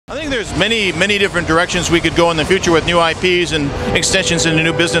I think there's many different directions we could go in the future with new IPs and extensions into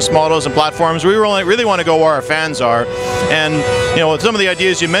new business models and platforms. We really want to go where our fans are. And with some of the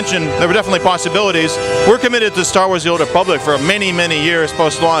ideas you mentioned, there were definitely possibilities. We're committed to Star Wars: The Old Republic for many years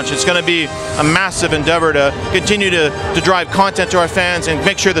post-launch. It's going to be a massive endeavor to continue to drive content to our fans and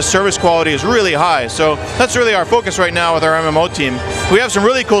make sure the service quality is really high. So that's really our focus right now with our MMO team. We have some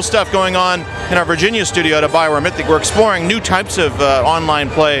really cool stuff going on in our Virginia studio at Bioware Mythic. We're exploring new types of online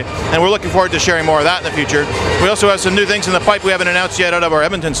play, and we're looking forward to sharing more of that in the future. We also have some new things in the pipe we haven't announced yet out of our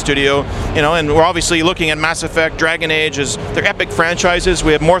Edmonton studio, and we're obviously looking at Mass Effect, Dragon Age, as they're epic franchises.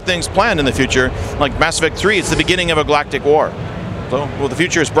 We have more things planned in the future, like Mass Effect 3. It's the beginning of a galactic war. So, well, the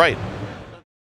future is bright.